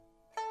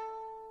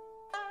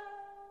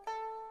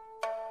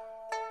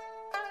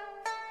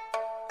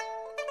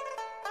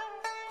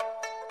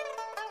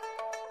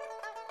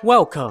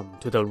Welcome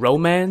to the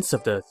Romance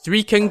of the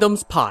Three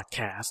Kingdoms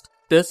podcast.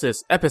 This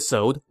is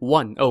episode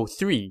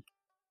 103.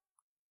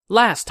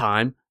 Last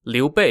time,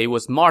 Liu Bei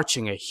was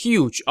marching a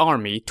huge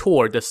army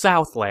toward the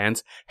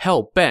Southlands,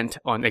 hell-bent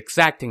on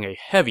exacting a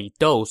heavy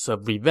dose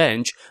of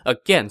revenge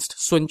against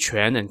Sun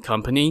Quan and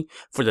company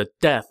for the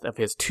death of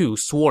his two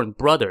sworn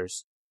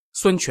brothers.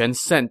 Sun Quan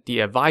sent the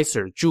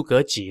advisor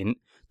Zhuge Jin,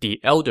 the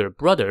elder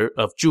brother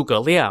of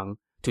Zhuge Liang,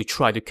 to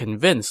try to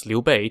convince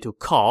Liu Bei to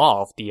call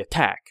off the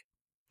attack.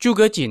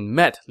 Zhuge Jin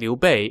met Liu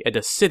Bei at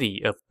the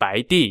city of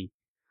Baidi.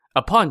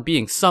 Upon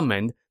being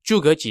summoned,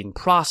 Zhuge Jin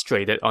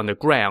prostrated on the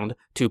ground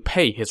to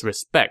pay his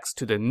respects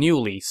to the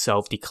newly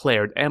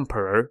self-declared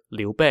emperor,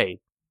 Liu Bei.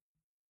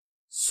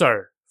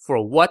 "Sir,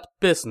 for what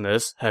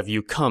business have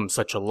you come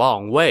such a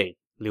long way?"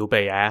 Liu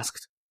Bei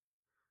asked.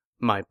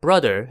 "My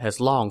brother has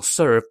long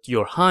served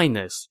your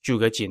highness,"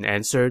 Zhuge Jin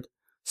answered,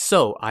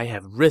 "so I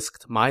have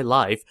risked my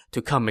life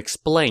to come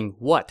explain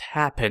what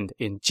happened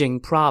in Jing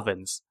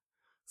province.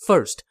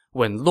 First,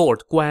 when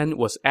Lord Guan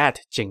was at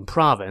Jing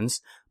province,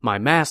 my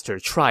master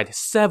tried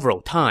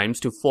several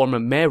times to form a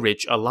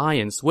marriage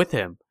alliance with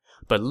him,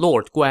 but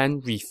Lord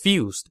Guan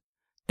refused.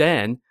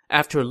 Then,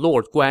 after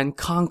Lord Guan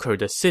conquered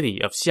the city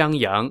of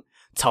Xiangyang,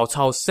 Cao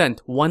Cao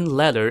sent one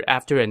letter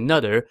after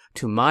another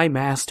to my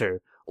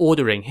master,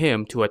 ordering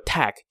him to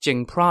attack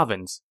Jing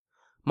province.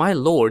 My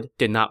lord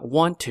did not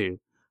want to,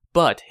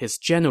 but his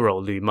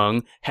general Lu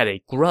Meng had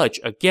a grudge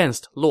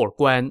against Lord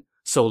Guan,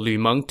 so Lu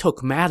Meng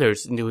took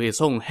matters into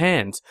his own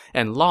hands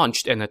and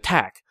launched an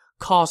attack,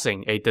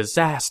 causing a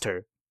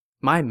disaster.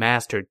 My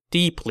master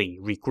deeply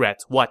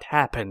regrets what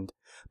happened,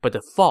 but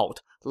the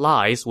fault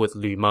lies with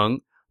Lu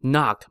Meng,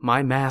 not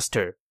my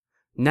master.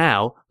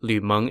 Now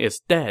Lu Meng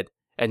is dead,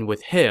 and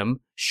with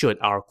him should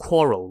our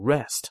quarrel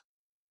rest.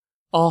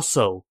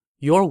 Also,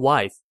 your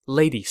wife,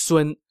 Lady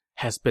Sun,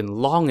 has been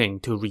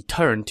longing to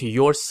return to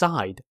your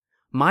side.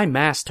 My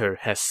master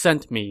has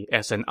sent me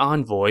as an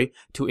envoy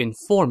to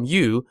inform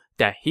you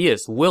that he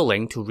is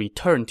willing to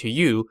return to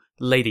you,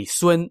 Lady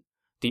Sun,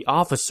 the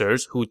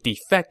officers who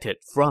defected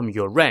from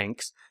your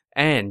ranks,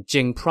 and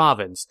Jing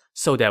province,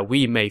 so that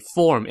we may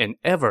form an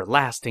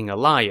everlasting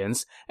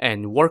alliance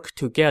and work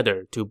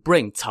together to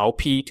bring Cao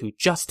Pi to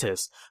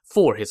justice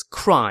for his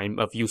crime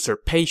of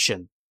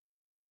usurpation."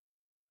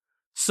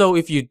 So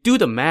if you do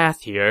the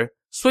math here,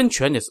 Sun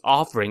Quan is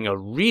offering a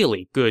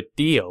really good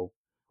deal.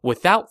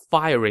 Without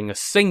firing a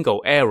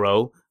single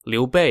arrow,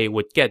 Liu Bei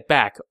would get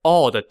back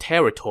all the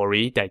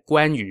territory that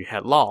Guan Yu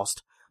had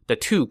lost, the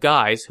two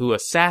guys who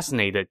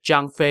assassinated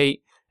Zhang Fei,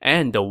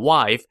 and the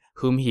wife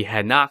whom he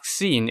had not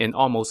seen in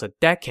almost a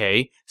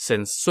decade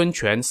since Sun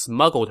Quan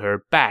smuggled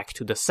her back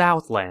to the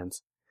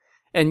Southlands.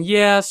 And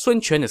yeah,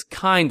 Sun Quan is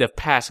kind of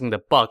passing the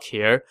buck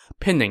here,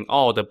 pinning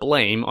all the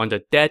blame on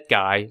the dead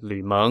guy,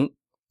 Lu Meng.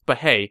 But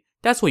hey,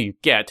 that's what you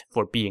get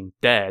for being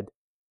dead.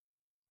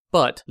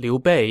 But Liu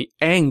Bei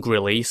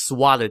angrily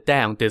swatted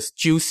down this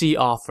juicy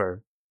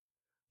offer.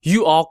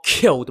 "You all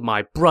killed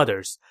my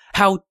brothers.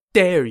 How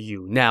dare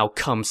you now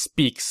come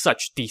speak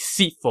such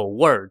deceitful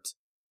words?"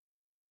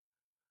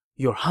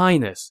 "Your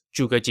Highness,"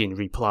 Zhuge Jin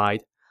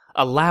replied,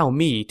 "allow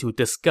me to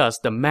discuss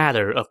the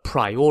matter of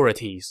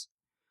priorities.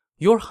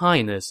 Your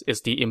Highness is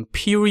the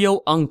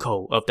imperial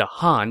uncle of the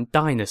Han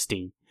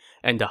dynasty,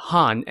 and the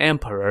Han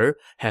emperor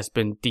has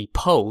been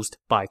deposed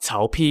by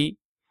Cao Pi.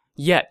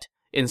 Yet,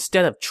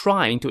 instead of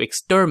trying to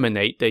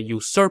exterminate the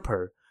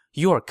usurper,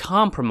 you are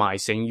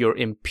compromising your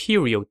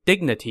imperial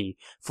dignity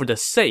for the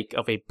sake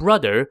of a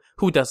brother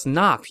who does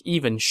not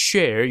even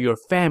share your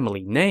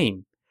family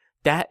name.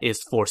 That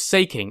is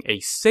forsaking a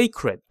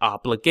sacred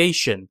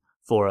obligation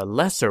for a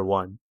lesser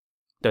one.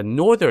 The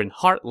northern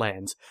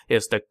heartlands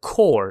is the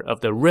core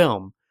of the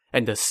realm,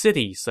 and the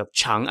cities of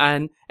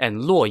Chang'an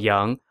and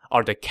Luoyang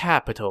are the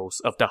capitals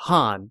of the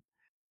Han.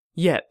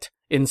 Yet,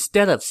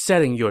 instead of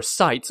setting your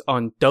sights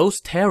on those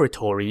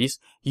territories,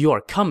 you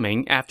are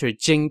coming after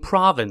Jing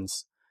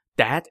province.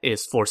 That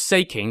is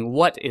forsaking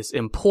what is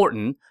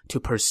important to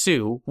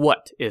pursue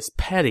what is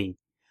petty.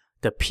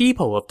 The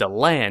people of the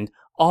land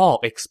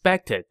all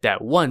expected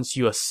that once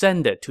you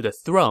ascended to the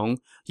throne,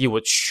 you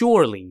would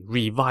surely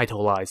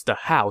revitalize the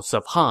house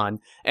of Han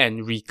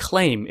and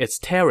reclaim its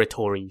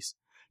territories.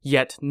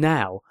 Yet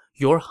now,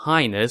 your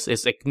highness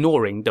is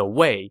ignoring the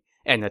Wei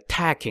and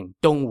attacking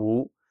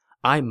Dongwu.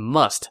 I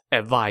must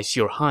advise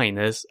your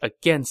highness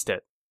against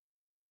it."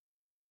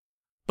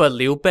 But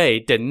Liu Bei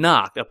did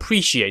not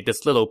appreciate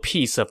this little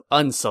piece of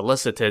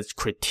unsolicited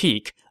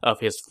critique of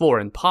his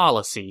foreign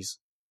policies.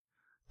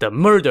 "The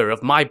murder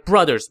of my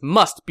brothers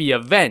must be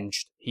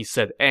avenged," he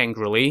said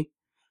angrily.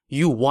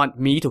 "You want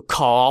me to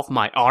call off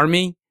my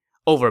army?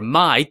 Over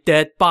my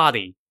dead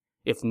body?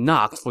 If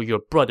not for your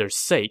brother's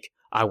sake,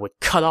 I would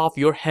cut off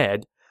your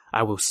head.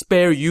 I will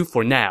spare you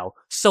for now,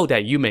 so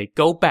that you may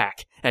go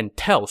back and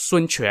tell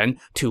Sun Quan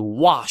to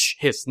wash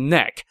his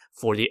neck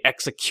for the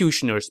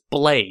executioner's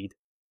blade."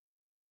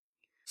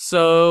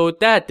 So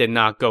that did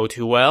not go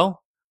too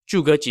well.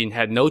 Zhuge Jin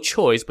had no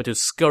choice but to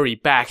scurry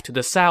back to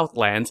the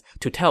Southlands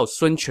to tell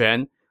Sun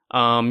Quan,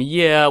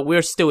 yeah,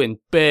 we're still in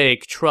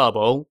big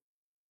trouble.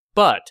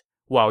 But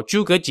while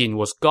Zhuge Jin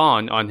was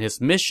gone on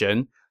his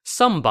mission,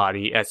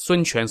 somebody at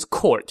Sun Quan's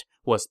court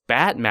was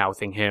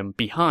bad-mouthing him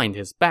behind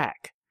his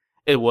back.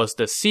 It was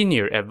the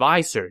senior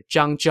advisor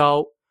Zhang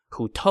Zhao,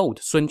 who told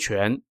Sun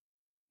Quan,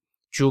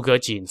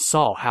 Zhuge Jin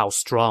saw how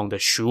strong the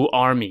Shu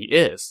army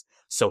is,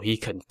 so he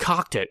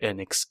concocted an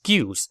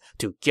excuse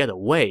to get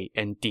away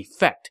and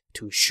defect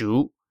to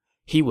Shu.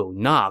 He will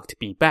not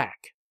be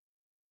back.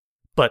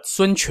 But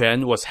Sun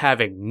Quan was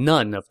having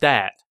none of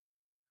that.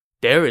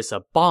 There is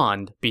a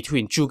bond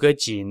between Zhuge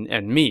Jin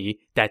and me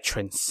that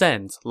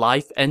transcends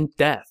life and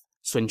death,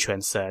 Sun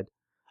Quan said.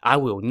 I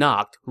will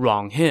not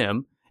wrong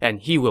him, and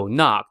he will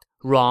not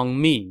wrong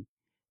me.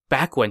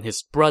 Back when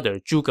his brother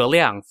Zhuge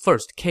Liang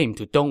first came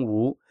to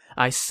Dongwu,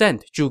 I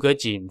sent Zhuge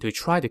Jin to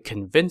try to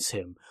convince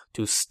him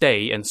to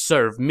stay and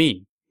serve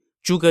me.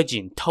 Zhuge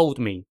Jin told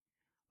me,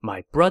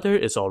 my brother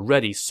is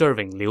already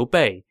serving Liu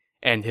Bei,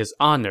 and his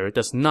honor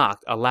does not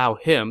allow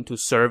him to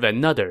serve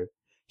another.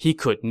 He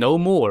could no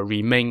more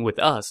remain with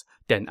us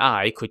than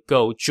I could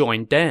go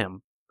join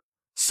them.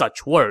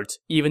 Such words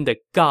even the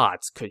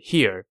gods could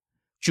hear.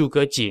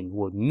 Zhuge Jin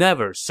will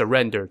never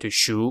surrender to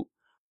Shu.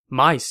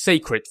 My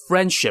sacred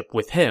friendship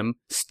with him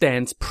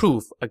stands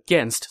proof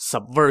against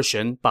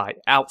subversion by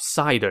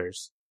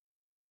outsiders.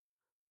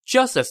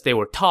 Just as they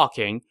were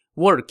talking,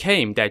 word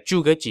came that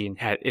Zhuge Jin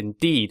had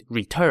indeed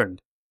returned.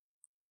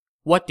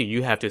 What do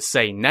you have to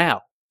say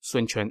now?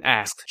 Sun Quan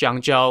asked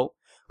Zhang Zhao,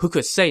 who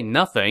could say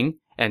nothing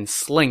and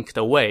slinked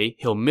away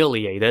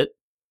humiliated.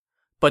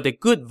 But the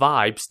good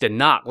vibes did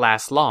not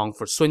last long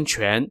for Sun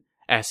Quan,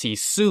 as he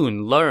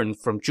soon learned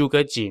from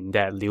Zhuge Jin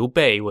that Liu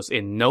Bei was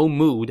in no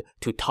mood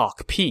to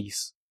talk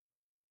peace.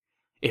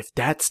 If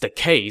that's the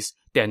case,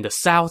 then the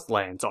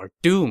Southlands are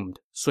doomed,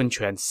 Sun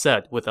Quan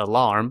said with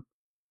alarm.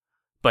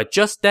 But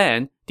just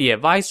then, the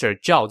advisor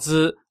Zhao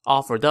Zi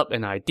offered up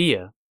an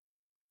idea.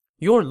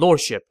 Your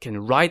lordship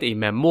can write a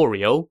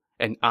memorial,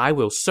 and I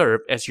will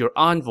serve as your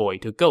envoy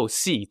to go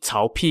see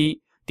Cao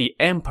Pi, the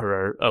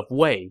emperor of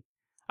Wei.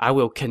 I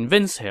will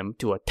convince him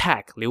to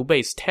attack Liu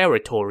Bei's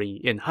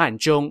territory in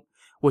Hanzhong,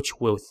 which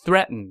will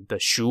threaten the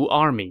Shu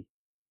army.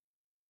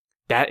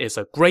 That is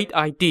a great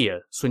idea,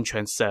 Sun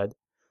Quan said.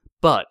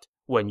 But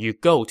when you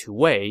go to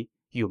Wei,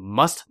 you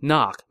must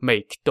not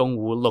make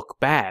Dongwu look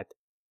bad.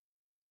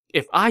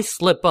 If I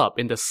slip up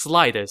in the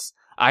slightest,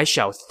 I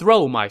shall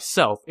throw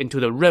myself into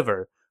the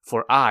river,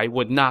 for I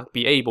would not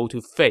be able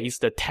to face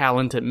the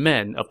talented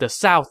men of the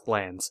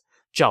Southlands,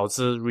 Zhao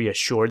Zi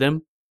reassured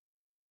him.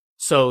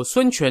 So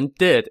Sun Quan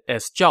did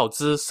as Zhao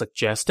Zi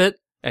suggested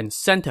and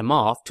sent him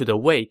off to the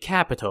Wei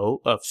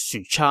capital of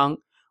Xuchang,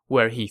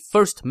 where he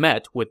first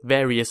met with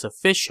various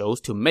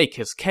officials to make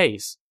his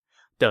case.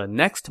 The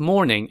next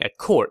morning at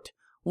court,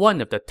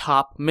 one of the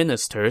top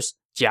ministers,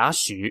 Jia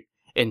Xu,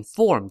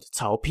 informed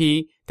Cao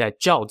Pi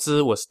that Zhao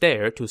Zi was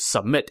there to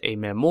submit a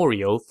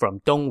memorial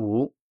from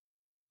Dongwu.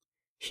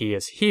 He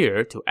is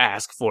here to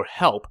ask for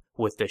help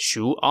with the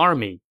Shu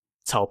army,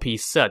 Cao Pi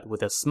said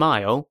with a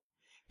smile.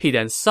 He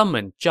then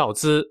summoned Zhao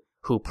Zi,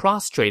 who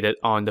prostrated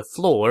on the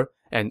floor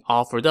and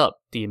offered up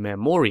the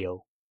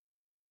memorial.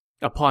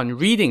 Upon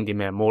reading the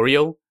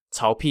memorial,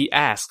 Cao Pi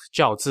asked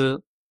Zhao Zi,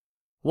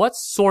 what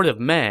sort of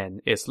man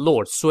is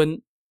Lord Sun?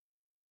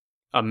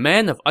 A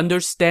man of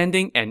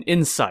understanding and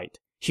insight,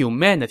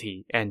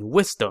 humanity and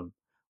wisdom,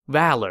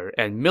 valor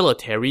and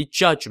military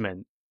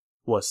judgment,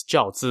 was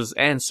Zhao Zi's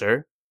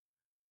answer.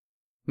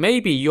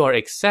 Maybe you're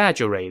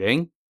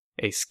exaggerating,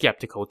 a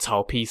skeptical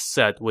Cao Pi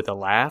said with a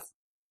laugh.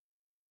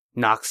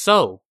 Not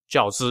so,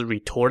 Zhao Zi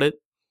retorted.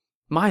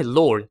 My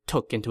lord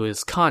took into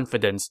his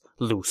confidence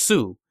Lu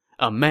Su,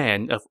 a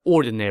man of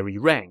ordinary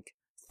rank,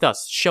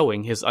 thus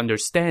showing his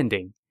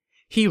understanding.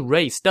 He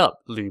raised up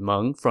Lu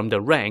Meng from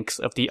the ranks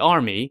of the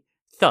army,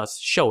 thus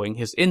showing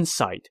his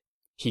insight.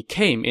 He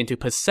came into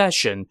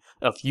possession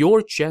of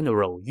your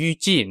general Yu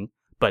Jin,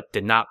 but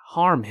did not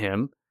harm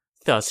him,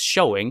 thus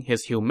showing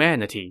his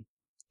humanity.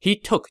 He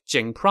took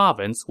Jing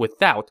province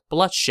without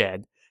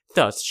bloodshed,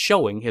 thus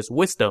showing his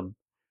wisdom.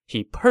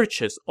 He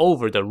purchased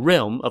over the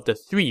realm of the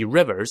three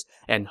rivers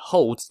and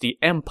holds the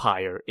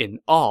empire in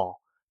awe,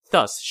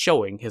 thus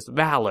showing his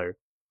valor.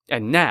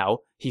 And now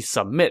he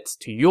submits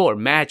to your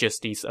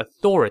majesty's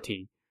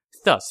authority,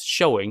 thus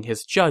showing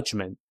his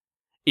judgment.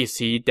 Is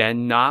he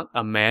then not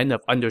a man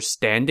of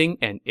understanding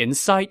and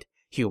insight,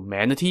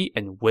 humanity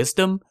and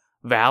wisdom,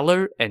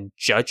 valor and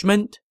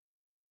judgment?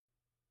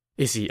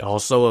 Is he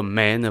also a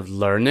man of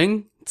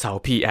learning?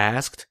 Cao Pi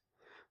asked.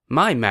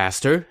 My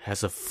master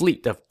has a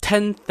fleet of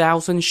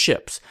 10,000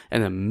 ships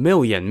and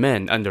 1,000,000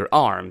 men under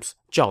arms,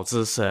 Zhao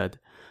Zi said.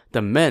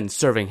 The men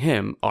serving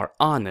him are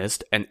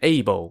honest and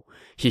able.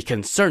 He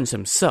concerns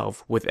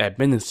himself with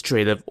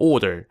administrative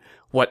order.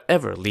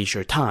 Whatever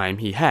leisure time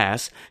he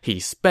has, he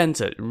spends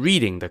it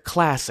reading the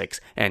classics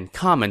and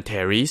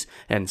commentaries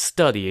and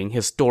studying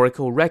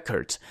historical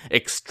records,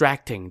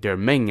 extracting their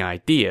main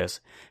ideas.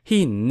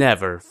 He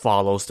never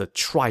follows the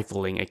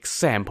trifling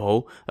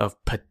example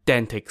of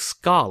pedantic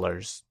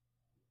scholars.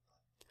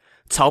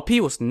 Cao Pi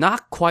was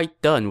not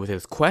quite done with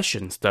his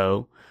questions,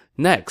 though.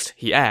 Next,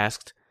 he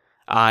asked,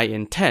 I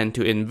intend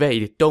to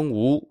invade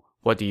Dongwu.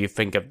 What do you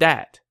think of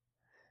that?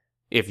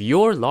 If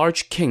your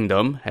large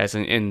kingdom has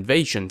an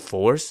invasion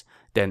force,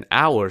 then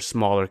our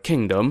smaller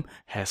kingdom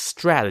has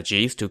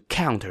strategies to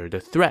counter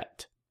the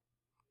threat.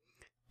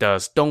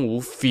 Does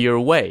Dongwu fear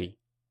Wei?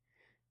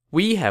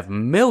 We have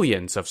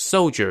millions of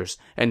soldiers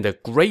and the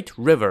great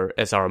river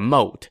as our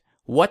moat.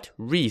 What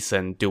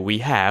reason do we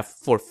have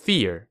for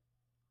fear?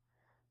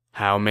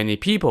 How many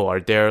people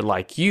are there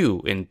like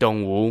you in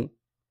Dongwu?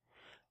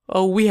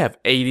 Oh, we have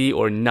 80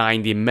 or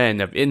 90 men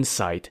of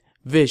insight,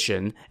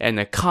 vision, and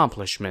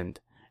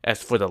accomplishment.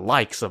 As for the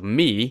likes of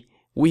me,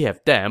 we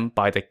have them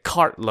by the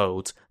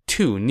cartloads,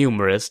 too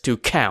numerous to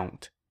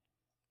count.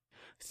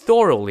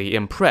 Thoroughly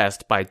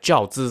impressed by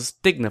Zhao Zi's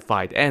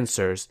dignified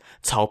answers,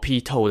 Cao Pi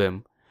told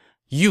him,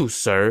 You,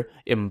 sir,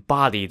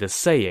 embody the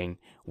saying,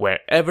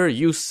 wherever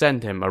you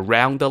send him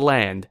around the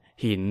land,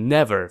 he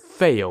never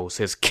fails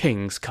his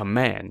king's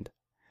command.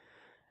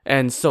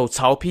 And so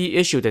Cao Pi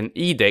issued an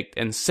edict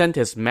and sent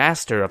his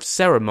master of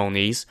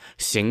ceremonies,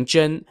 Xing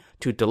Zhen,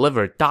 to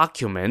deliver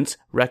documents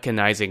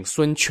recognizing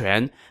Sun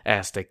Quan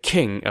as the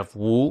king of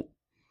Wu.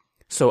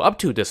 So up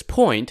to this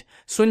point,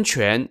 Sun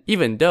Quan,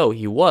 even though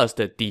he was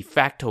the de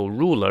facto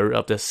ruler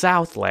of the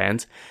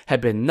Southlands,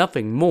 had been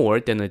nothing more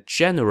than a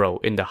general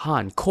in the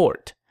Han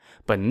court.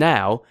 But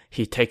now,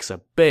 he takes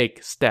a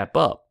big step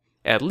up,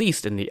 at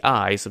least in the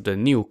eyes of the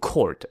new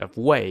court of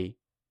Wei.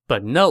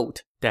 But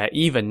note that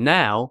even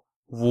now,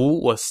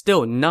 Wu was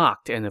still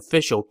not an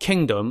official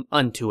kingdom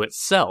unto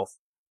itself.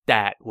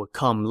 That would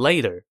come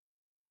later.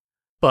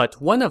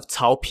 But one of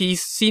Cao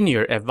Pi's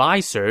senior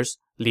advisors,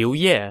 Liu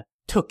Ye,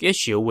 took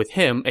issue with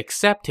him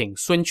accepting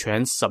Sun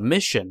Quan's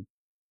submission.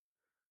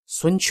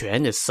 Sun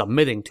Quan is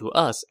submitting to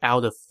us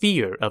out of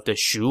fear of the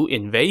Shu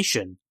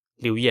invasion,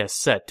 Liu Ye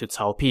said to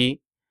Cao Pi.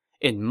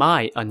 In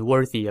my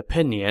unworthy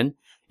opinion,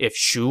 if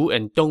Shu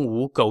and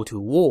Dongwu go to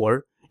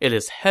war, it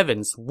is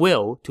heaven's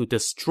will to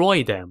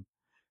destroy them.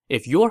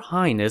 If your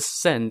highness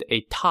send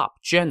a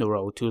top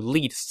general to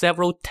lead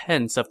several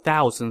tens of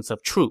thousands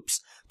of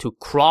troops to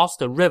cross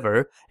the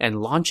river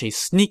and launch a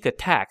sneak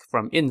attack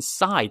from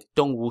inside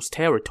Dongwu's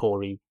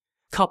territory,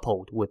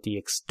 coupled with the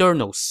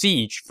external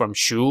siege from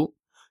Shu,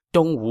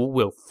 Dongwu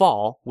will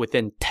fall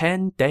within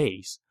 10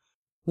 days.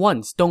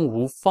 Once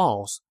Dongwu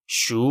falls,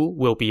 Shu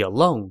will be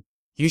alone.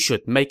 You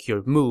should make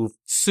your move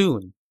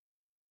soon.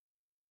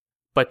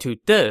 But to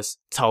this,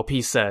 Cao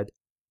Pi said,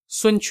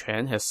 Sun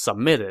Quan has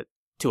submitted.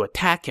 To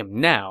attack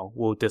him now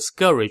will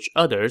discourage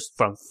others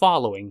from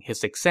following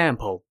his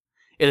example.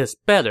 It is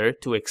better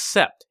to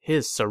accept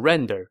his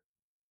surrender.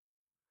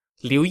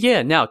 Liu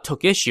Ye now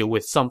took issue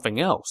with something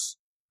else.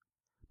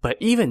 But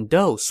even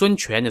though Sun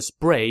Quan is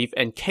brave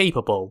and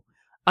capable,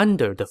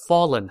 under the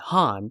fallen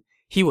Han,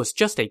 he was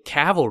just a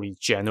cavalry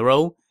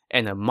general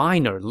and a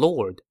minor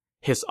lord.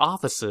 His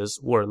offices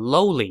were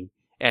lowly,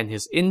 and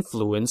his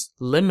influence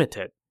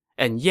limited,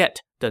 and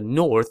yet the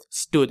North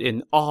stood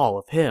in awe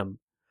of him.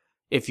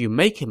 If you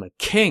make him a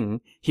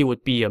king, he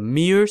would be a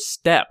mere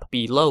step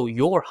below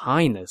your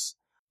highness.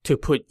 To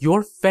put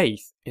your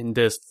faith in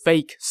this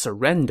fake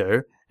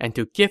surrender and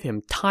to give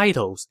him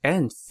titles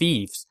and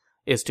fiefs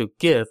is to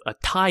give a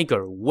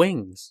tiger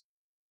wings.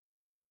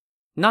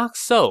 Not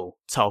so,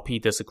 Cao Pi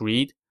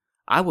disagreed.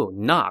 I will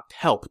not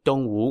help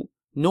Dongwu,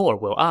 nor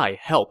will I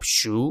help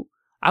Shu.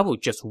 I will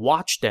just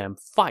watch them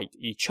fight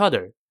each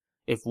other.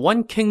 If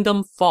one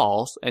kingdom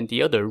falls and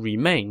the other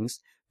remains,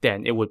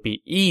 then it would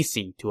be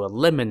easy to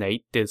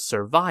eliminate the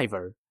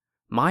survivor.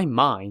 My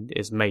mind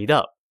is made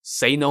up.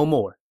 Say no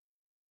more.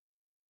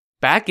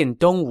 Back in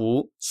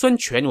Dongwu, Sun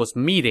Quan was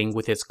meeting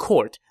with his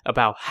court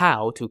about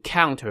how to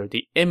counter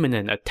the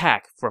imminent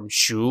attack from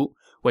Shu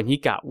when he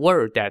got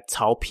word that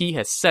Cao Pi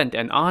had sent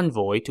an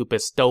envoy to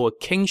bestow a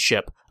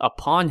kingship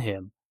upon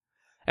him.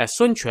 As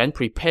Sun Quan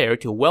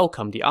prepared to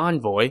welcome the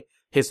envoy,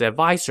 his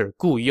advisor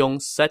Gu Yong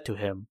said to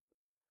him,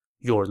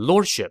 Your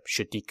lordship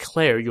should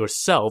declare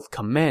yourself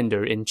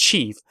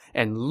commander-in-chief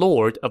and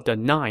lord of the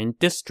 9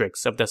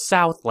 districts of the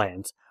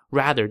Southlands,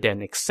 rather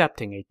than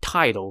accepting a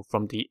title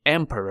from the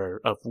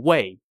emperor of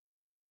Wei.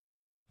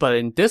 But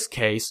in this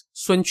case,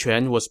 Sun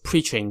Quan was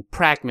preaching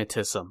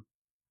pragmatism.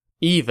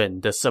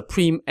 Even the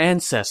supreme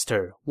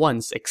ancestor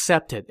once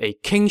accepted a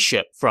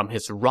kingship from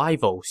his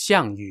rival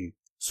Xiang Yu,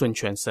 Sun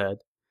Quan said.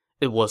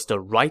 It was the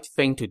right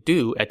thing to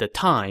do at the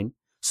time,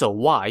 so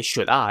why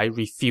should I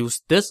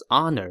refuse this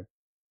honor?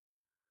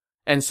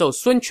 And so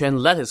Sun Quan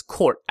led his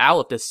court out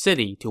of the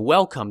city to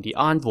welcome the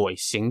envoy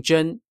Xing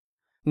Zhen.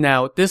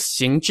 Now, this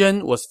Xing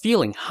Zhen was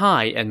feeling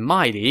high and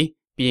mighty,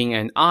 being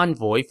an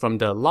envoy from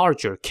the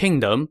larger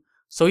kingdom,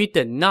 so he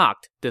did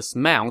not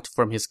dismount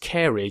from his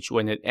carriage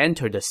when it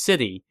entered the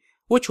city,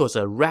 which was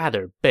a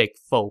rather big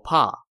faux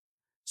pas.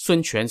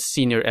 Sun Quan's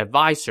senior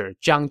advisor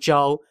Zhang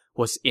Zhao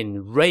was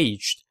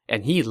enraged,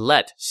 and he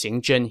let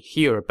Xing Zhen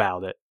hear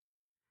about it.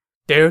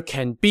 There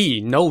can be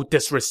no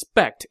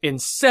disrespect in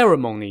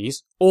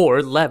ceremonies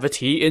or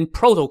levity in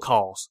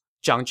protocols,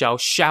 Zhang Zhao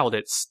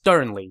shouted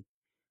sternly.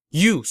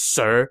 You,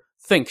 sir,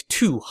 think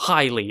too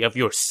highly of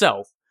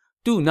yourself.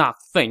 Do not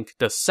think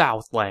the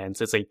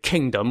Southlands is a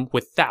kingdom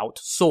without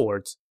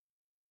swords."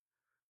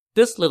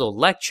 This little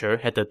lecture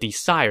had the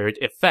desired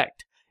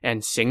effect,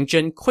 and Xing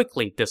Zhen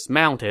quickly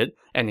dismounted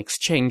and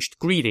exchanged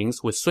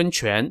greetings with Sun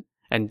Quan,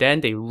 and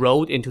then they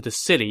rode into the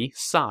city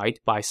side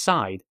by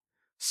side.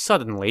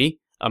 Suddenly,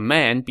 a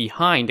man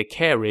behind the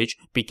carriage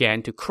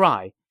began to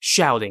cry,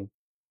 shouting,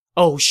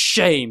 "Oh,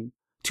 shame!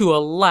 To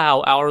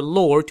allow our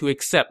lord to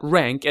accept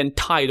rank and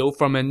title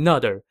from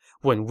another,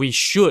 when we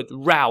should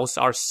rouse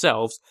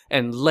ourselves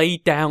and lay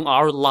down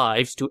our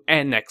lives to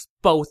annex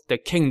both the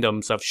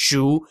kingdoms of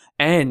Shu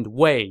and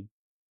Wei."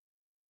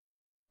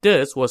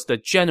 This was the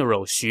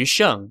general Xu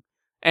Sheng,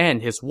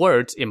 and his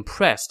words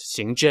impressed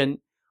Xing Zhen,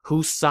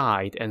 who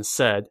sighed and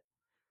said,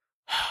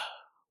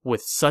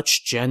 "With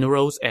such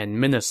generals and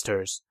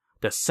ministers,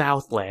 the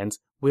Southlands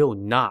will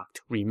not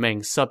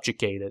remain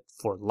subjugated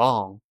for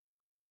long."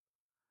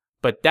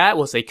 But that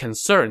was a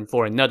concern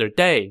for another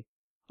day.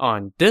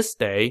 On this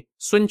day,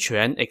 Sun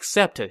Quan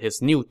accepted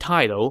his new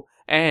title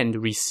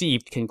and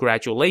received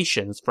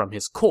congratulations from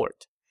his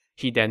court.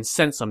 He then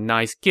sent some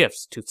nice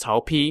gifts to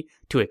Cao Pi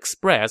to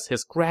express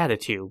his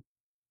gratitude.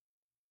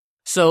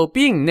 So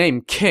being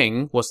named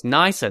king was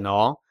nice and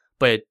all,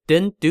 but it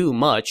didn't do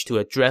much to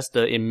address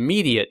the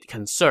immediate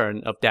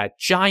concern of that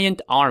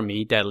giant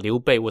army that Liu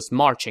Bei was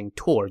marching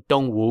toward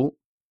Dongwu.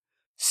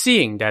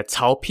 Seeing that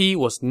Cao Pi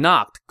was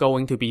not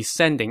going to be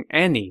sending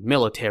any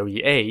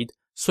military aid,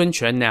 Sun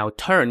Quan now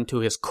turned to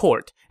his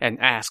court and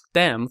asked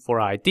them for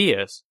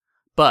ideas.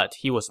 But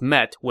he was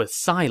met with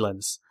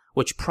silence,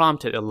 which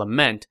prompted a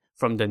lament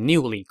from the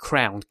newly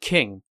crowned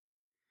king.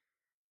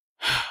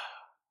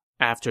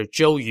 After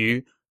Zhou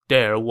Yu,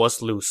 there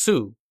was Lu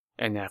Su,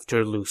 and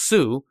after Lu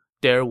Su,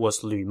 there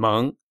was Lu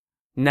Meng.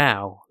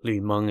 Now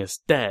Lu Meng is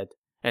dead,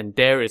 and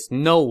there is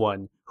no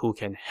one who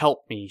can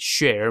help me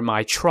share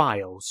my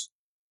trials.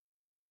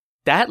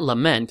 That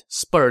lament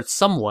spurred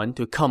someone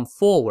to come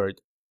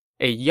forward.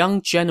 A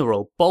young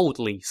general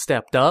boldly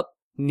stepped up,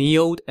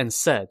 kneeled, and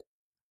said,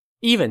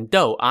 "Even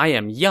though I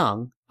am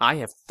young, I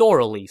have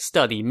thoroughly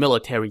studied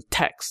military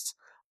texts.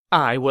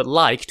 I would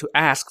like to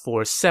ask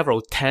for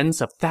several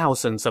tens of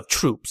thousands of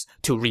troops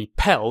to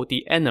repel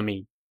the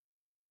enemy."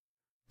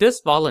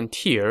 This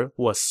volunteer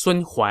was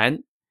Sun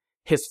Huan.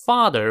 His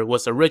father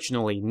was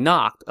originally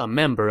not a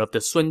member of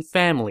the Sun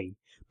family,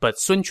 but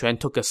Sun Quan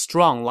took a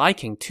strong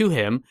liking to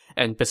him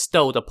and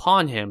bestowed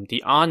upon him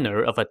the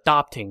honor of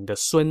adopting the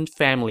Sun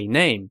family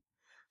name.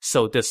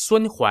 So this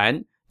Sun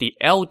Huan, the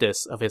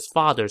eldest of his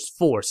father's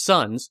 4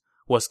 sons,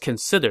 was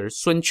considered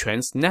Sun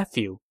Quan's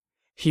nephew.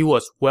 He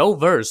was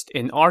well-versed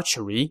in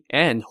archery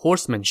and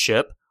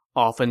horsemanship,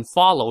 often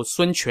followed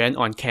Sun Quan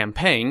on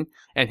campaign,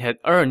 and had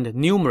earned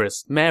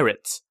numerous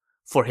merits.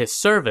 For his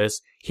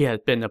service, he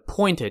had been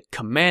appointed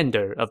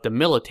commander of the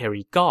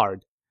military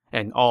guard,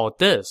 and all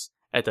this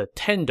at the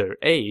tender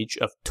age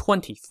of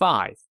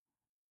 25.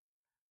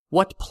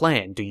 "What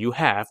plan do you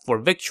have for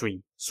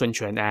victory?" Sun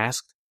Quan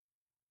asked.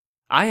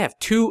 "I have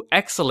 2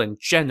 excellent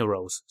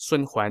generals,"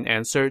 Sun Huan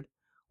answered.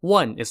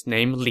 "One is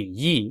named Li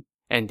Yi,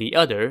 and the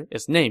other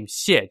is named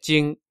Xie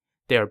Jing.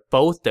 They are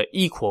both the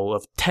equal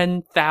of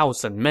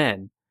 10,000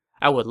 men.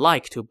 I would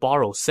like to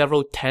borrow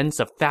several tens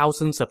of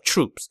thousands of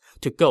troops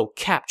to go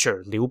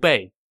capture Liu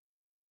Bei."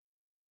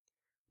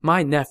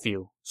 "My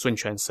nephew," Sun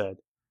Quan said,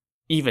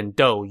 "even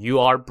though you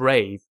are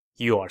brave,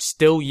 you are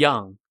still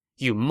young.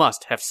 You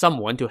must have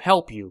someone to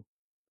help you."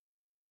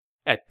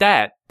 At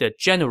that, the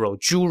general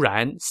Zhu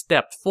Ran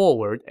stepped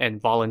forward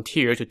and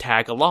volunteered to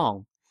tag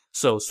along.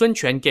 So Sun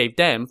Quan gave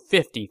them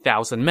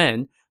 50,000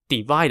 men,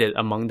 divided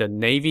among the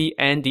navy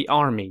and the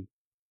army.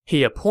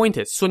 He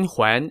appointed Sun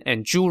Huan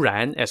and Zhu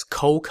Ran as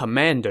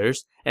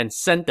co-commanders and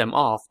sent them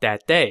off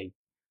that day.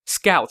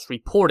 Scouts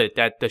reported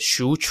that the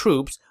Shu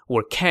troops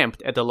were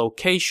camped at the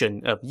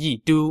location of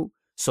Yidu,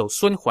 so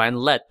Sun Huan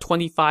led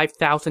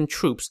 25,000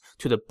 troops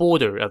to the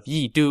border of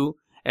Yidu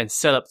and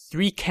set up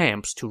 3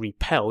 camps to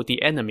repel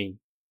the enemy.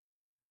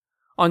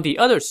 On the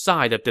other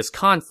side of this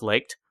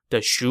conflict,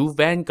 the Shu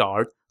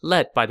vanguard,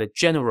 led by the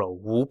general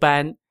Wu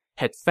Ban,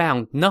 had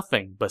found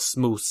nothing but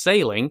smooth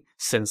sailing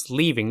since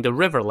leaving the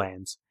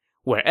riverlands.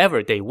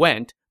 Wherever they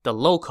went, the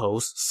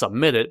locals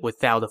submitted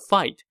without a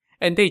fight,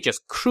 and they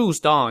just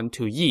cruised on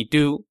to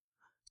Yidu.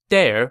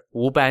 There,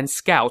 Wu Ban's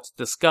scouts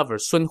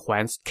discovered Sun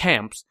Huan's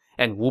camps,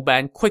 and Wu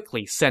Ban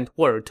quickly sent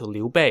word to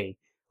Liu Bei,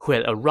 who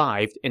had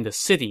arrived in the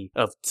city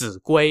of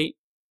Zigui.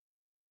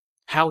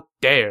 "How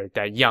dare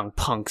that young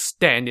punk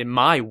stand in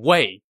my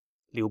way?"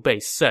 Liu Bei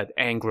said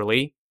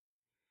angrily.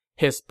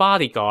 His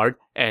bodyguard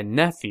and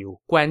nephew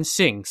Guan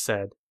Xing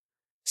said,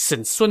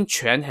 "Since Sun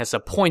Quan has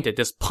appointed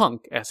this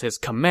punk as his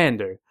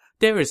commander,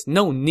 there is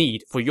no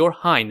need for your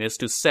highness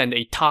to send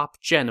a top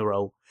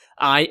general.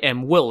 I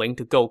am willing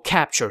to go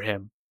capture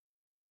him."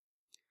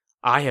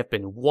 "I have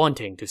been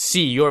wanting to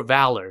see your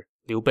valor,"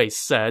 Liu Bei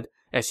said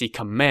as he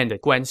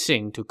commanded Guan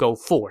Xing to go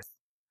forth.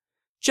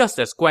 Just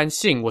as Guan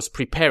Xing was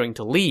preparing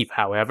to leave,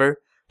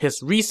 however,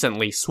 his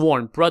recently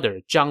sworn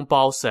brother Zhang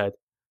Bao said,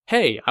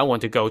 "Hey, I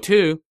want to go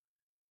too."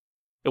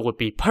 "It would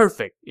be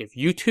perfect if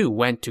you two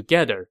went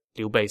together,"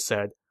 Liu Bei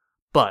said.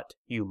 but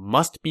you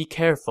must be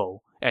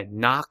careful and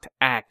not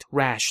act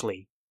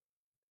rashly.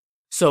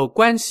 So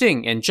Guan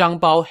Xing and Zhang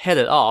Bao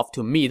headed off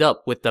to meet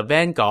up with the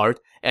vanguard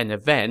and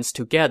advance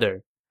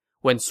together.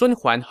 When Sun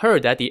Huan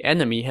heard that the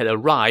enemy had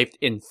arrived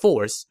in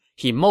force,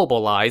 he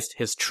mobilized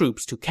his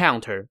troops to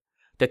counter.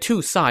 The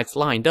two sides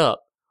lined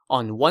up.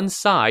 On one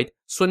side,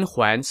 Sun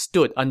Huan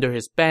stood under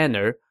his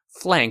banner,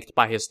 flanked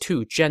by his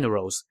two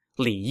generals,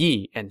 Li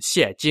Yi and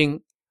Xie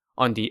Jing.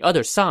 On the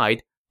other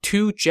side,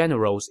 two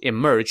generals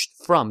emerged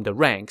from the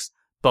ranks,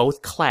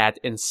 both clad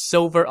in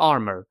silver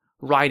armor,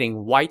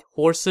 riding white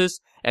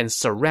horses and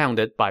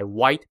surrounded by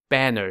white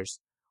banners.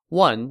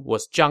 One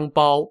was Zhang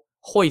Bao,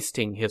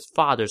 hoisting his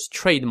father's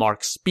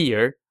trademark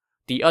spear.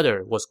 The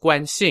other was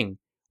Guan Xing,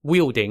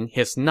 wielding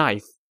his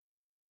knife.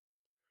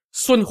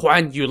 "Sun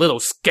Huan, you little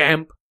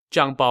scamp!"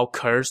 Zhang Bao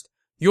cursed.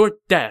 "Your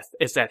death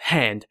is at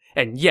hand,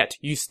 and yet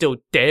you still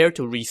dare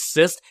to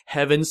resist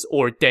heaven's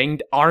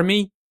ordained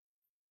army?"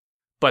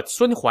 But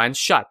Sun Huan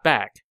shot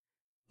back.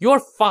 "Your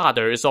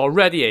father is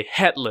already a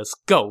headless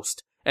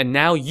ghost, and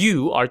now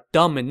you are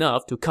dumb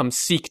enough to come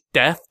seek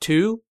death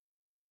too?"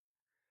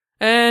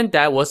 And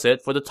that was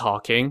it for the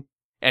talking.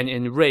 An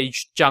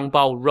enraged Zhang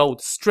Bao rode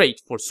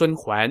straight for Sun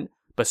Huan,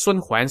 but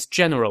Sun Huan's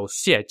general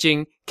Xie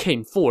Jing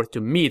came forth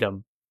to meet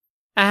him.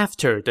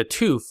 After the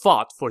two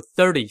fought for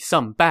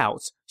 30-some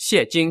bouts,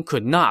 Xie Jing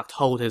could not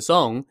hold his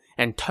own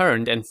and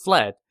turned and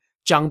fled.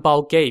 Zhang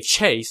Bao gave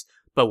chase,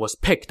 but was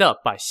picked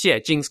up by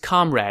Xie Jing's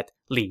comrade,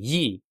 Li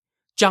Yi.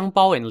 Zhang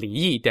Bao and Li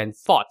Yi then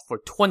fought for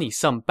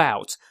 20-some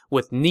bouts,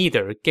 with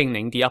neither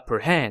gaining the upper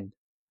hand.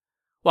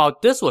 While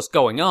this was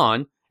going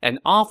on, an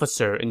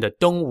officer in the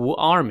Dongwu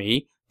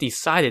army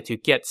decided to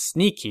get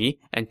sneaky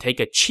and take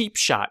a cheap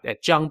shot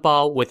at Zhang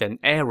Bao with an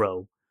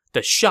arrow.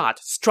 The shot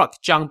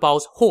struck Zhang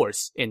Bao's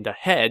horse in the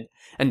head,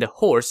 and the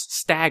horse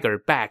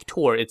staggered back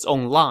toward its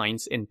own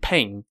lines in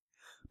pain.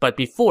 But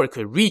before it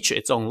could reach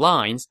its own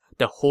lines,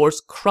 the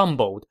horse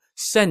crumbled,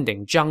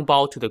 sending Zhang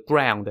Bao to the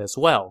ground as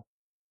well.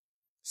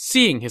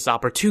 Seeing his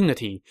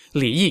opportunity,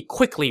 Li Yi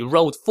quickly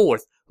rode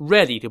forth,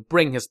 ready to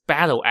bring his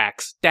battle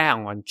axe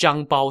down on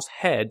Zhang Bao's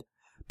head.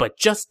 But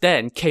just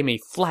then came a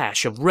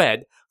flash of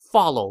red,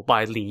 followed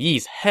by Li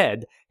Yi's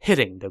head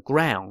hitting the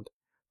ground.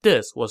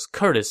 This was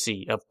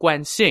courtesy of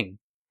Guan Xing.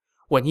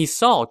 When he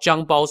saw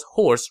Zhang Bao's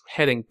horse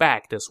heading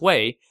back this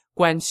way,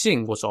 Guan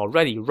Xing was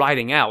already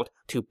riding out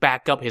to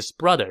back up his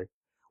brother.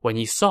 When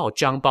he saw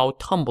Zhang Bao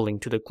tumbling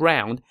to the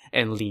ground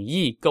and Li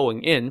Yi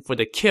going in for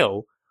the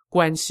kill,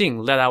 Guan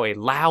Xing let out a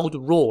loud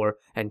roar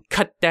and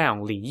cut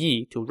down Li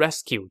Yi to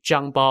rescue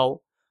Zhang Bao.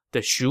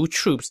 The Shu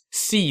troops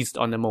seized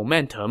on the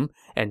momentum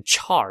and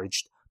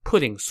charged,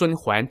 putting Sun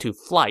Huan to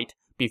flight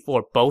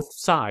before both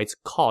sides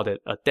called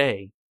it a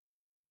day.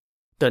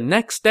 The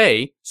next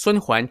day, Sun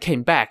Huan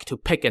came back to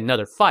pick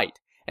another fight,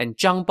 and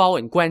Zhang Bao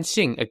and Guan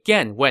Xing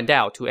again went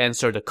out to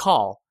answer the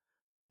call.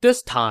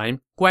 This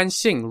time, Guan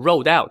Xing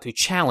rode out to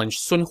challenge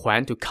Sun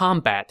Huan to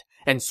combat,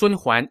 and Sun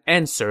Huan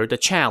answered the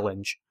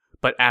challenge.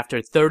 But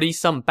after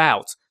 30-some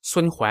bouts,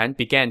 Sun Huan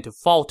began to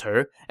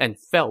falter and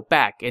fell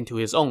back into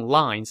his own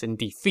lines in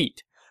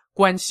defeat.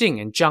 Guan Xing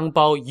and Zhang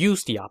Bao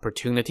used the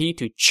opportunity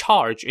to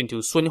charge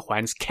into Sun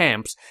Huan's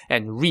camps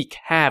and wreak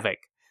havoc,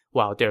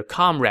 while their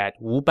comrade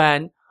Wu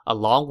Ban,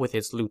 along with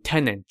his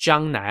lieutenant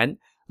Zhang Nan,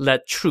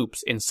 led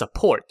troops in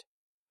support.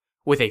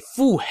 With a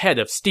full head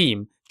of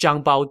steam,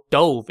 Zhang Bao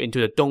dove into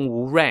the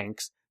Dongwu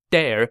ranks.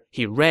 There,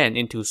 he ran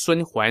into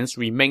Sun Huan's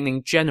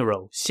remaining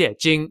general, Xie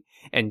Jing,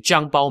 and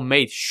Zhang Bao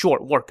made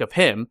short work of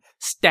him,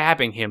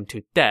 stabbing him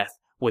to death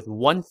with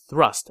one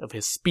thrust of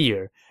his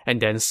spear,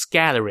 and then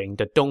scattering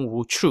the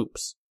Dongwu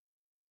troops.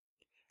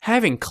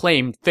 Having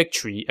claimed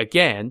victory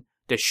again,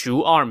 the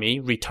Shu army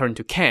returned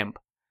to camp.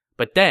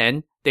 But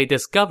then, they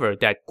discovered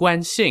that Guan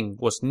Xing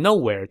was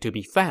nowhere to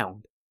be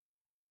found.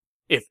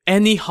 "If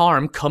any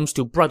harm comes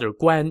to Brother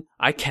Guan,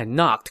 I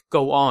cannot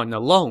go on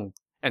alone,"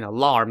 an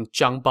alarmed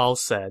Zhang Bao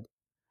said.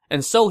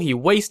 And so he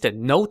wasted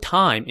no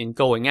time in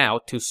going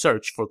out to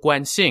search for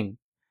Guan Xing.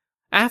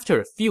 After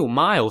a few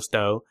miles,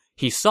 though,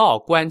 he saw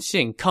Guan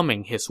Xing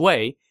coming his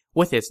way,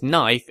 with his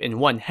knife in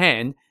one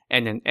hand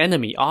and an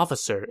enemy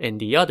officer in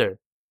the other.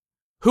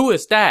 "Who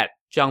is that?"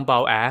 Zhang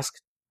Bao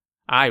asked.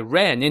 "I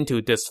ran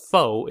into this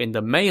foe in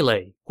the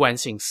melee," Guan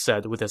Xing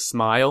said with a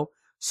smile,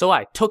 "so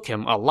I took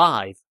him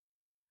alive."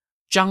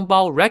 Zhang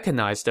Bao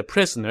recognized the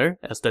prisoner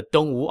as the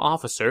Dongwu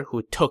officer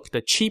who took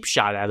the cheap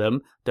shot at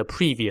him the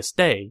previous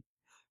day.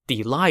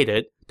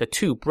 Delighted, the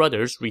two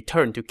brothers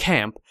returned to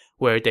camp,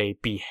 where they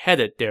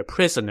beheaded their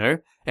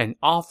prisoner and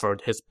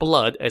offered his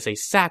blood as a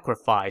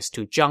sacrifice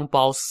to Zhang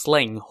Bao's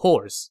slain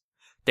horse.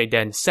 They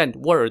then sent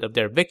word of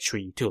their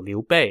victory to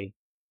Liu Bei.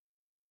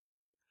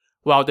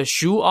 While the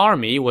Shu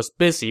army was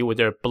busy with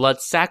their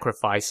blood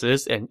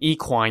sacrifices and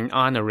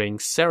equine-honoring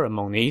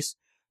ceremonies,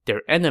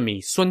 their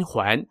enemy Sun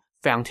Huan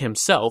found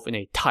himself in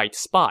a tight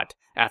spot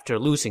after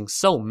losing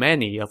so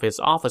many of his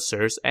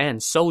officers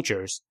and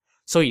soldiers,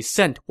 so he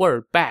sent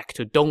word back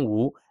to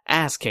Dongwu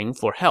asking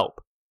for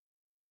help.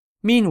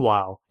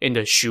 Meanwhile, in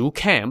the Shu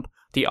camp,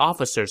 the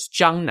officers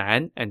Zhang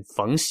Nan and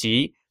Feng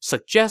Xi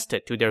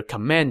suggested to their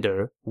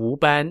commander, Wu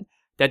Ban,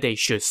 that they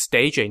should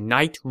stage a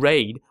night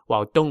raid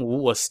while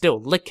Dongwu was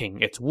still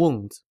licking its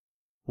wounds.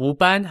 Wu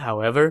Ban,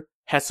 however,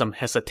 had some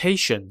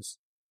hesitations.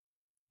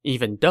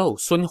 Even though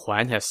Sun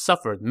Huan has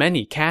suffered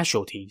many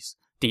casualties,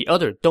 the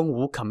other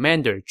Dongwu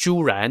commander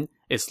Zhu Ran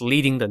is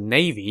leading the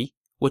navy,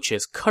 which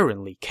is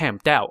currently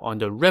camped out on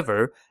the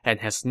river and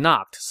has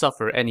not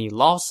suffered any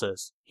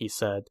losses, he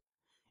said.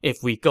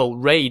 If we go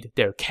raid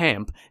their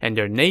camp and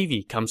their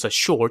navy comes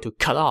ashore to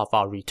cut off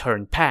our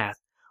return path,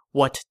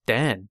 what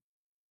then?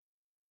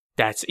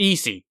 That's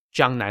easy,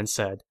 Zhang Nan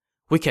said.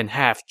 We can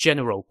have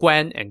General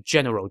Guan and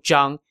General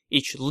Zhang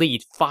each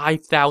lead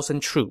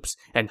 5,000 troops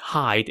and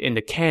hide in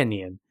the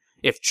canyon.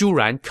 If Zhu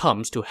Ran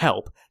comes to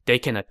help, they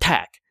can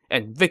attack,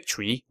 and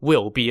victory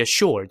will be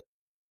assured.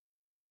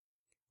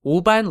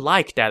 Wu Ban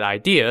liked that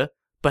idea,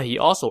 but he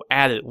also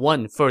added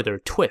one further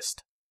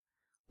twist.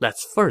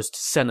 Let's first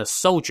send a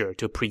soldier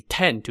to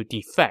pretend to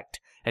defect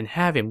and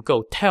have him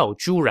go tell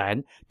Zhu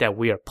Ran that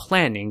we are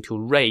planning to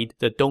raid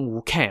the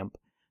Dongwu camp.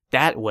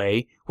 That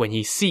way, when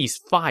he sees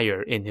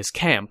fire in his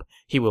camp,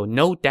 he will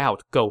no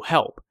doubt go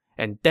help,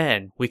 and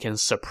then we can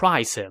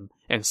surprise him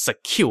and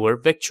secure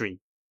victory.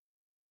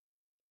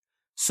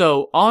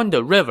 So, on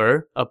the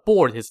river,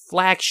 aboard his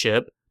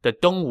flagship, the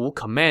Dongwu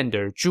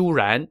commander Zhu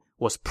Ran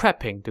was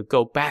prepping to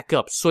go back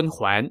up Sun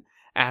Huan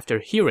after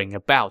hearing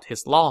about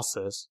his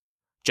losses.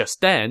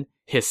 Just then,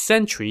 his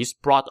sentries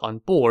brought on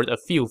board a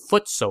few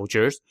foot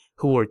soldiers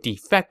who were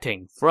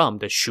defecting from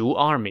the Shu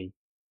army.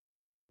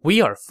 We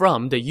are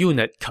from the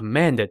unit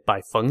commanded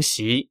by Feng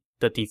Xi,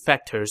 the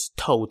defectors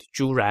told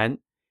Zhu Ran.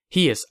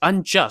 He is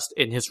unjust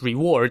in his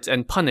rewards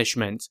and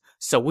punishments,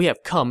 so we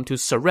have come to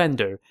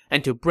surrender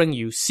and to bring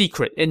you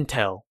secret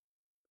intel.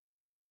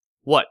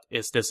 What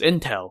is this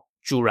intel?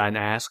 Zhu Ran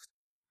asked.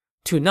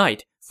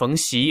 Tonight, Feng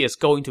Xi is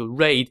going to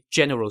raid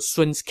General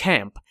Sun's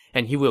camp,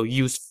 and he will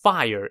use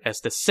fire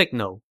as the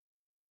signal.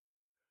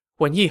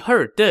 When he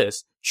heard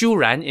this, Zhu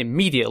Ran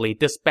immediately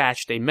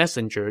dispatched a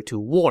messenger to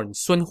warn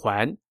Sun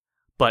Huan.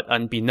 But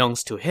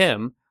unbeknownst to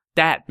him,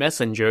 that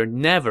messenger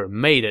never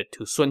made it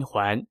to Sun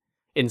Huan.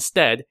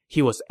 Instead,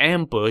 he was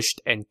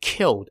ambushed and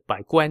killed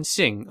by Guan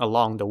Xing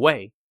along the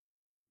way.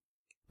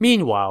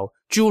 Meanwhile,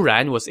 Zhu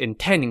Ran was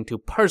intending to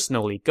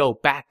personally go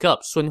back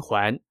up Sun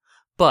Huan,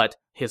 but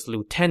his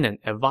lieutenant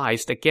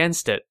advised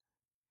against it.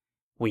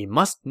 We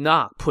must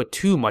not put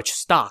too much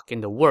stock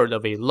in the word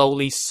of a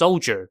lowly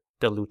soldier,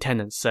 the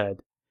lieutenant said.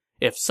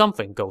 If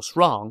something goes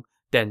wrong,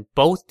 then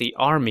both the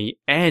army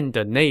and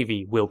the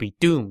navy will be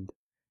doomed.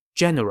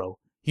 General,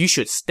 you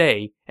should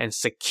stay and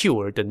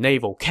secure the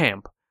naval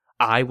camp.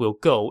 I will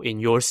go in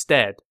your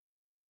stead.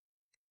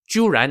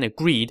 Zhu Ran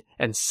agreed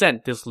and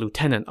sent this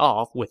lieutenant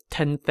off with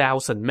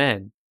 10,000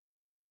 men.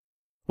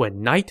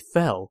 When night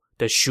fell,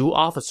 the Shu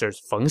officers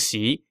Feng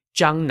Xi,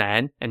 Zhang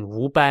Nan, and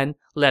Wu Ban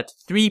led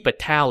 3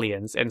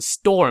 battalions and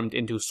stormed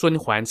into Sun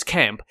Huan's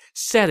camp,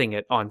 setting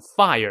it on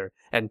fire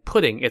and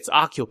putting its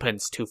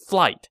occupants to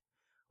flight.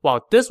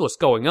 While this was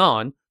going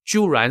on,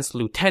 Zhu Ran's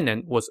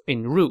lieutenant was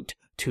en route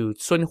to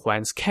Sun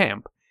Huan's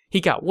camp.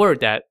 He got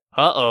word that,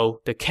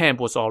 the camp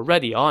was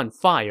already on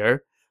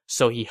fire,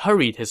 so he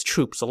hurried his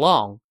troops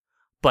along.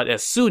 But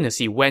as soon as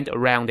he went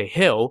around a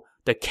hill,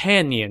 the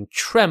canyon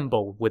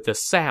trembled with the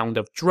sound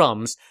of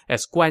drums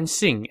as Guan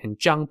Xing and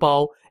Zhang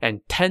Bao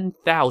and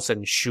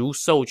 10,000 Shu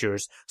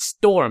soldiers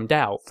stormed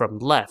out from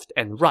left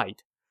and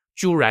right.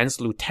 Zhu Ran's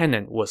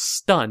lieutenant was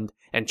stunned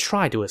and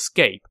tried to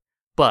escape,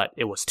 but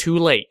it was too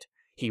late.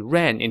 He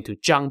ran into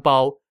Zhang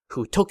Bao,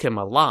 who took him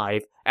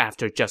alive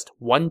after just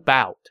one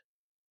bout.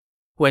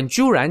 When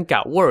Zhu Ran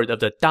got word of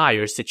the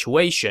dire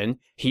situation,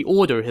 he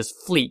ordered his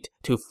fleet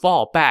to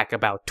fall back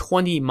about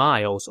 20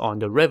 miles on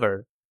the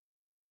river.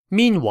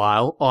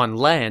 Meanwhile, on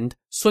land,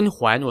 Sun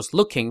Huan was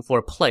looking for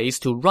a place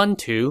to run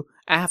to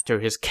after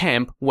his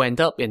camp went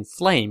up in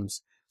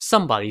flames.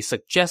 Somebody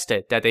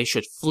suggested that they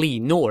should flee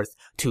north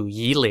to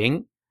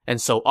Yiling,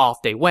 and so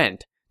off they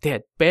went. They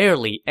had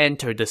barely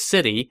entered the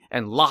city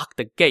and locked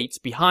the gates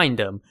behind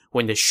them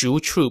when the Shu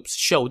troops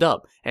showed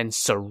up and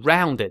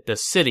surrounded the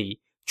city,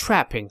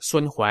 trapping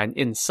Sun Huan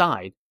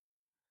inside.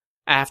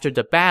 After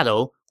the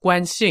battle,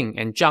 Guan Xing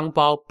and Zhang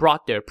Bao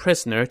brought their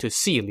prisoner to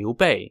see Liu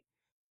Bei.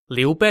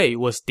 Liu Bei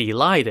was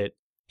delighted.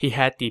 He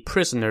had the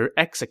prisoner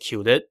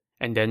executed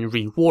and then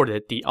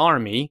rewarded the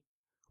army.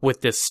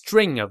 With this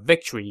string of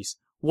victories,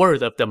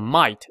 word of the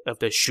might of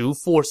the Shu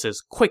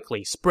forces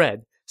quickly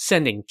spread,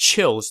 sending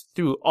chills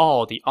through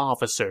all the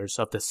officers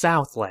of the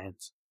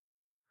Southlands.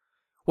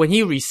 When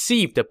he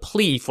received the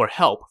plea for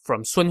help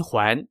from Sun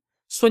Huan,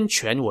 Sun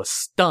Quan was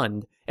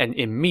stunned and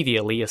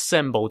immediately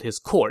assembled his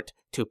court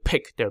to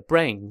pick their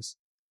brains.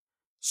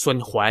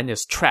 Sun Huan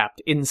is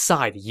trapped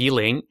inside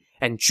Yiling,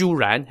 and Zhu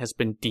Ran has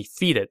been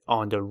defeated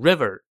on the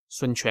river,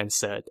 Sun Quan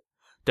said.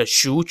 The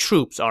Shu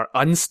troops are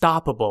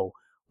unstoppable.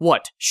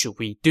 What should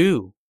we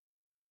do?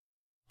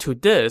 To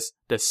this,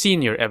 the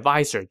senior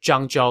advisor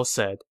Zhang Zhao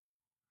said,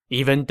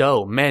 Even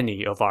though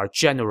many of our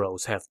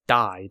generals have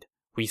died,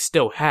 we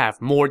still have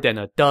more than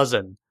a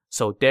dozen,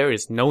 so there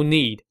is no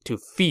need to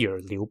fear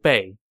Liu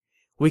Bei.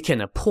 we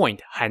can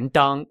appoint Han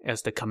Dang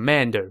as the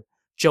commander,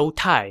 Zhou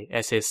Tai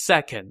as his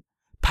second,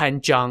 Pan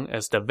Zhang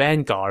as the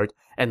vanguard,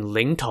 and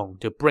Ling Tong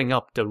to bring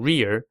up the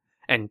rear,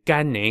 and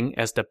Gan Ning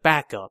as the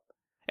backup,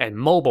 and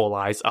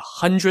mobilize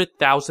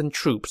 100,000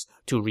 troops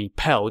to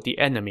repel the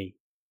enemy.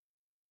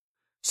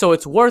 So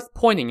it's worth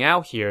pointing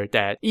out here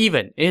that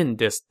even in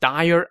this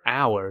dire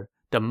hour,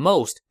 the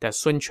most that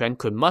Sun Quan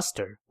could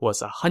muster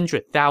was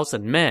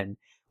 100,000 men,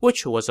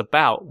 which was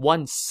about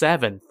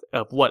 1/7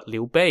 of what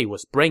Liu Bei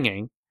was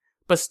bringing.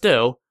 But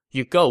still,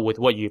 you go with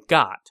what you've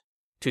got.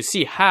 To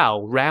see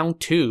how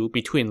round 2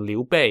 between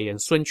Liu Bei and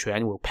Sun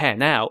Quan will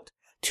pan out,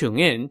 tune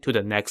in to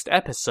the next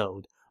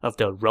episode of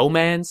the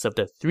Romance of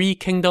the Three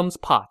Kingdoms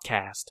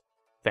podcast.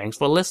 Thanks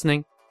for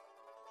listening.